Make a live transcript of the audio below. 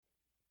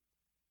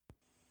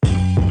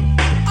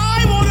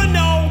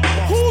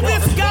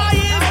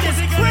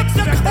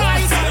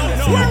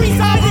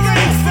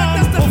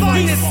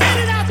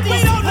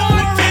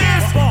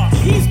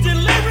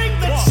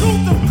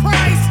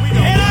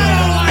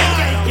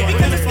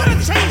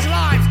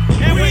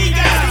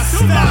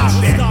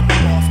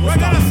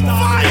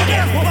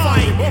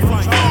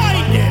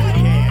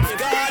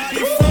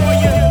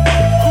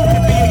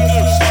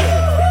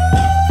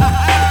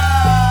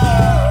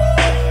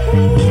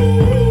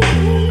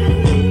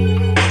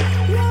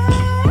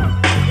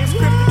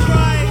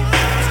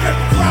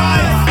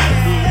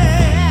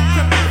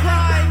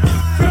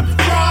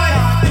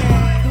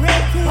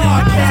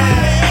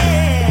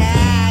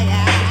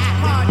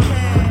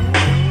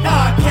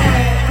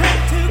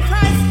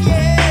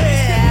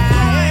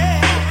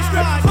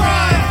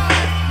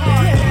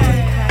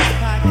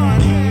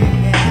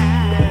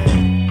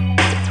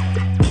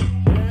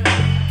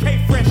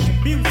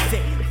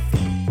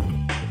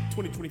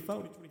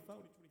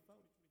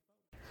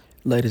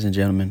Ladies and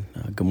gentlemen,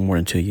 good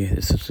morning to you.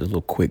 This is a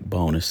little quick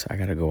bonus. I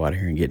got to go out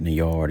here and get in the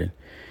yard and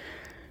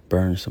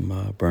burn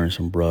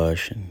some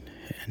brush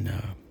and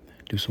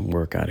do some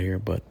work out here.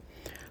 But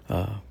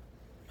I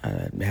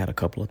had a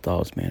couple of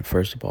thoughts, man.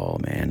 First of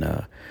all,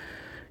 man,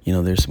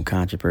 there's some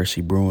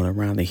controversy brewing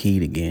around the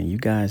heat again. You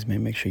guys,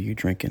 man, make sure you're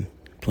drinking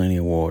plenty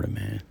of water,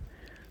 man,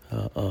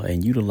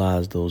 and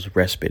utilize those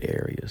respite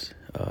areas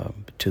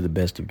to the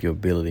best of your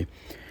ability.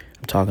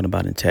 I'm talking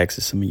about in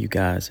Texas. Some of you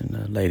guys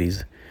and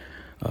ladies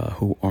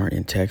who aren't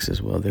in Texas,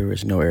 well, there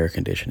is no air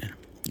conditioning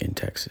in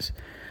Texas.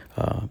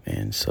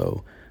 And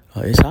so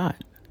it's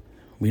hot.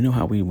 We know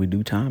how we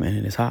do time,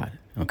 and it's hot,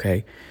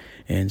 okay?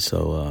 And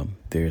so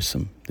there's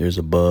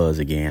a buzz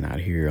again out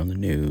here on the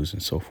news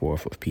and so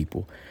forth of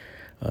people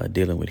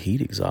dealing with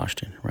heat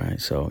exhaustion, right?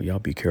 So y'all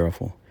be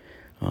careful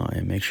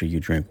and make sure you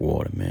drink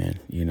water, man,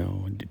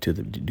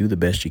 do the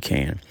best you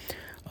can.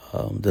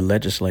 The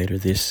legislator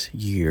this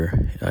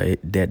year,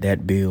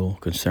 that bill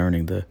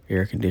concerning the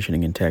air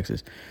conditioning in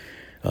Texas,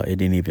 it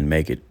didn't even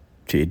make it.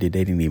 They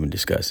didn't even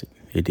discuss it.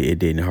 It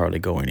didn't hardly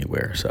go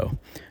anywhere. So,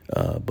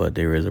 but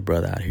there is a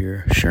brother out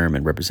here,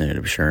 Sherman,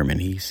 Representative Sherman.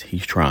 He's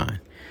trying,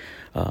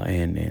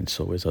 and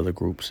so is other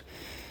groups.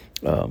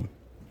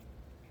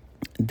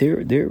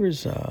 There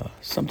is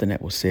something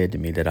that was said to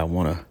me that I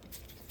wanna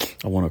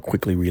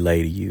quickly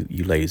relay to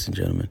you ladies and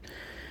gentlemen,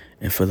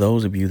 and for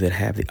those of you that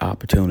have the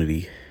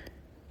opportunity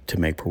to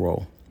make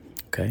parole,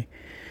 okay.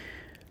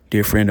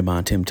 Dear friend of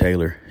mine, Tim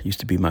Taylor, used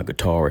to be my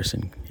guitarist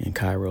in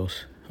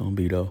Kairos on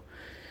Beto.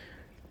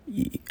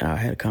 I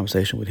had a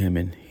conversation with him,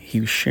 and he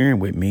was sharing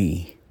with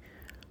me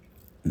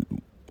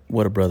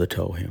what a brother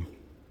told him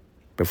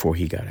before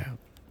he got out.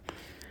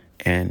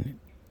 And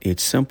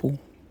it's simple,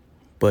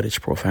 but it's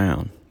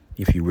profound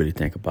if you really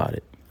think about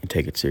it and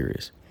take it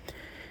serious.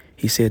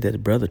 He said that the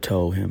brother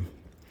told him,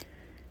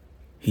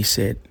 he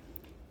said,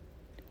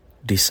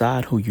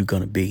 decide who you're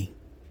going to be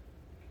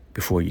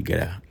before you get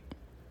out.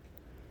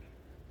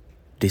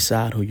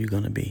 Decide who you're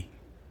going to be.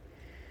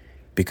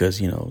 Because,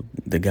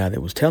 the guy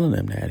that was telling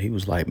them that, he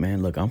was like,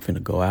 man, look, I'm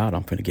finna go out.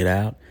 I'm finna get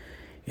out.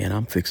 And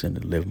I'm fixing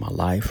to live my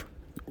life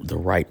the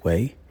right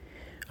way.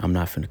 I'm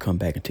not finna come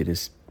back into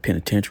this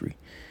penitentiary,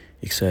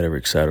 et cetera,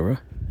 et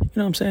cetera. You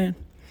know what I'm saying?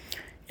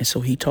 And so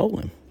he told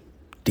him,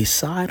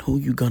 decide who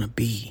you're going to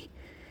be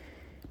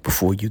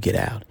before you get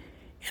out.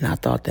 And I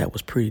thought that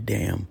was pretty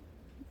damn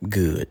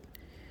good.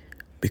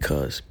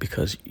 Because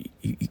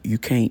you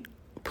can't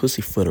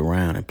pussyfoot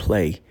around and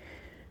play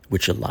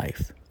with your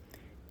life.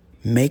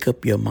 Make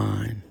up your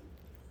mind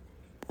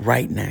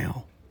right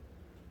now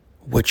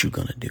what you're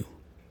going to do.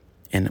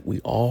 And we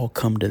all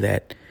come to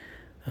that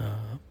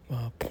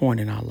point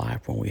in our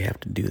life when we have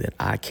to do that.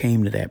 I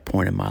came to that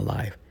point in my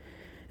life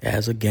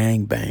as a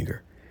gangbanger.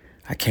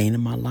 I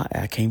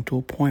came to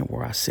a point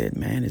where I said,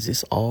 man, is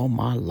this all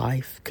my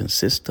life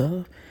consists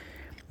of?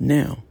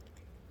 Now,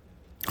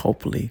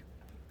 hopefully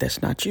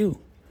that's not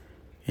you.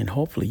 And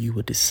hopefully you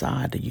will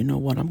decide that, you know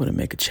what, I'm going to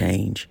make a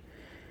change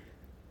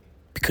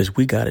because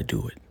we got to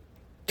do it.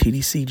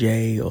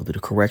 TDCJ or the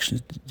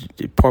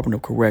Department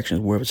of Corrections,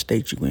 wherever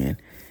state you're in,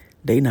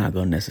 they not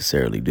going to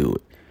necessarily do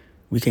it.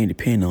 We can't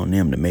depend on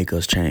them to make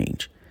us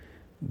change.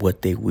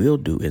 What they will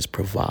do is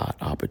provide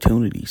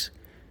opportunities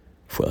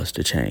for us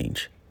to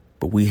change.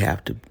 But we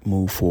have to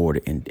move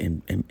forward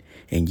and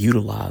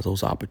utilize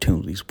those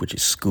opportunities, which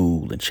is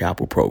school and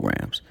chapel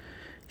programs.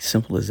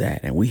 Simple as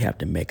that. And we have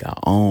to make our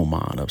own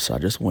mind up. So I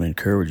just want to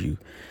encourage you.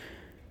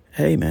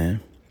 Hey,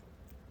 man,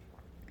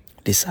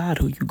 decide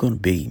who you're going to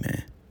be,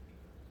 man.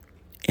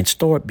 And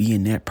start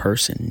being that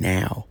person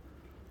now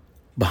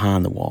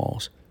behind the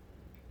walls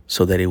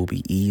so that it will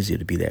be easier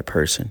to be that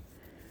person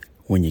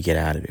when you get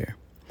out of there.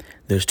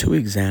 There's two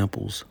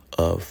examples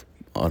of,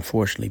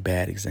 unfortunately,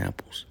 bad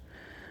examples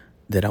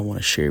that I want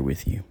to share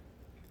with you.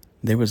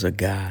 There was a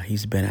guy,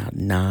 he's been out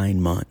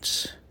 9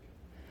 months.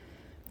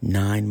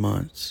 9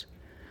 months.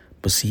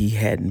 But see, he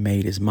hadn't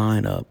made his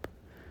mind up.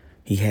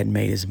 He hadn't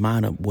made his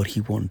mind up what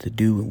he wanted to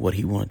do and what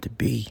he wanted to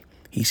be.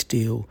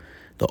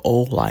 The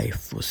old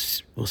life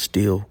was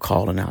still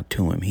calling out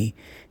to him. He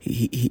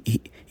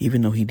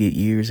even though he did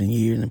years and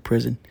years in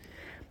prison,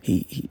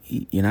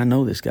 and I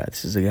know this guy.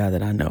 This is a guy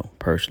that I know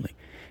personally.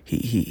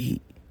 He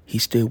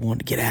still wanted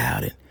to get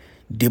out and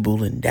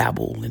dibble and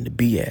dabble in the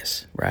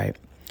BS, right?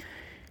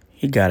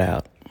 He got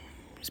out.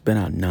 He's been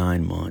out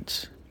 9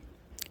 months.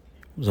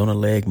 Was on a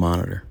leg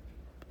monitor.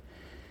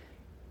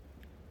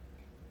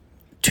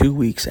 2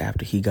 weeks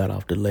after he got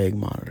off the leg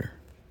monitor,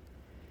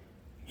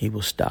 he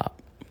was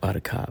stopped by the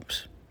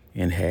cops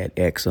and had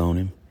X on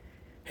him,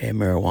 had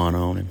marijuana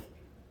on him,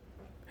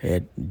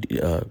 had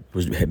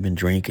been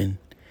drinking,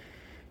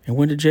 and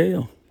went to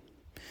jail.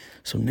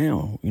 So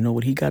now, you know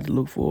what he got to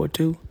look forward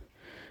to?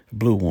 A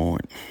blue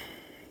warrant.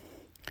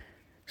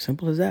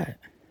 Simple as that.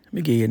 Let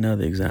me give you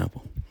another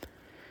example.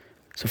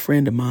 It's a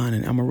friend of mine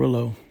in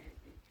Amarillo.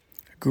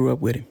 I grew up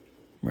with him,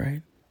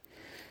 right?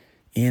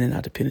 In and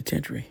out the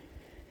penitentiary.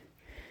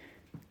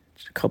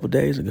 Just a couple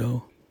days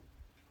ago,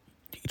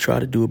 he tried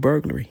to do a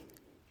burglary.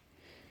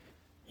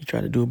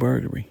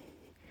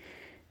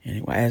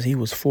 And as he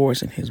was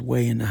forcing his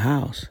way in the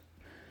house,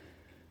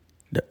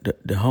 the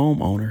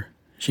homeowner,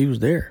 she was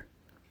there.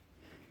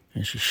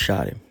 And she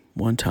shot him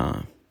one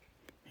time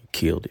and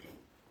killed him.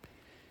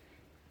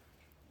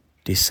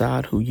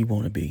 Decide who you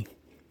want to be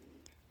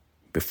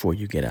before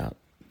you get out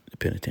the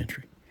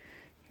penitentiary.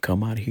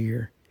 Come out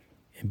here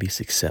and be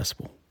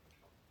successful.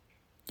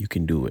 You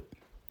can do it.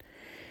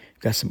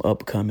 Got some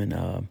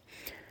upcoming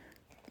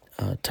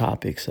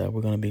topics.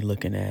 We're going to be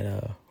looking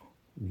at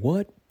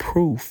what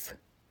proof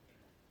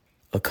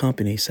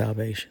accompanies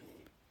salvation.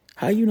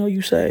 How you know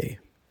you saved?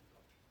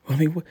 I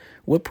mean,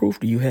 what proof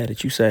do you have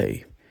that you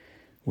saved?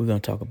 We're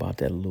going to talk about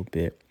that a little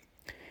bit.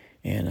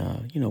 And,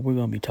 we're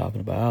going to be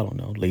talking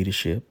about,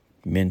 leadership,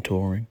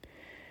 mentoring.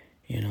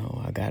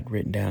 I got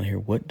written down here,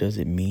 what does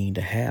it mean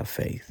to have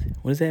faith?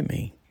 What does that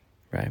mean?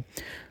 Right?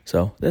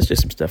 So that's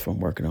just some stuff I'm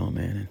working on,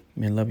 man. And,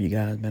 man, love you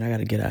guys, man. I got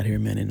to get out here,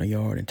 man, in the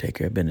yard and take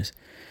care of business.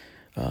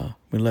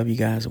 We love you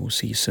guys, and we'll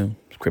see you soon.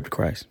 Script of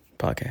Christ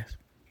podcast.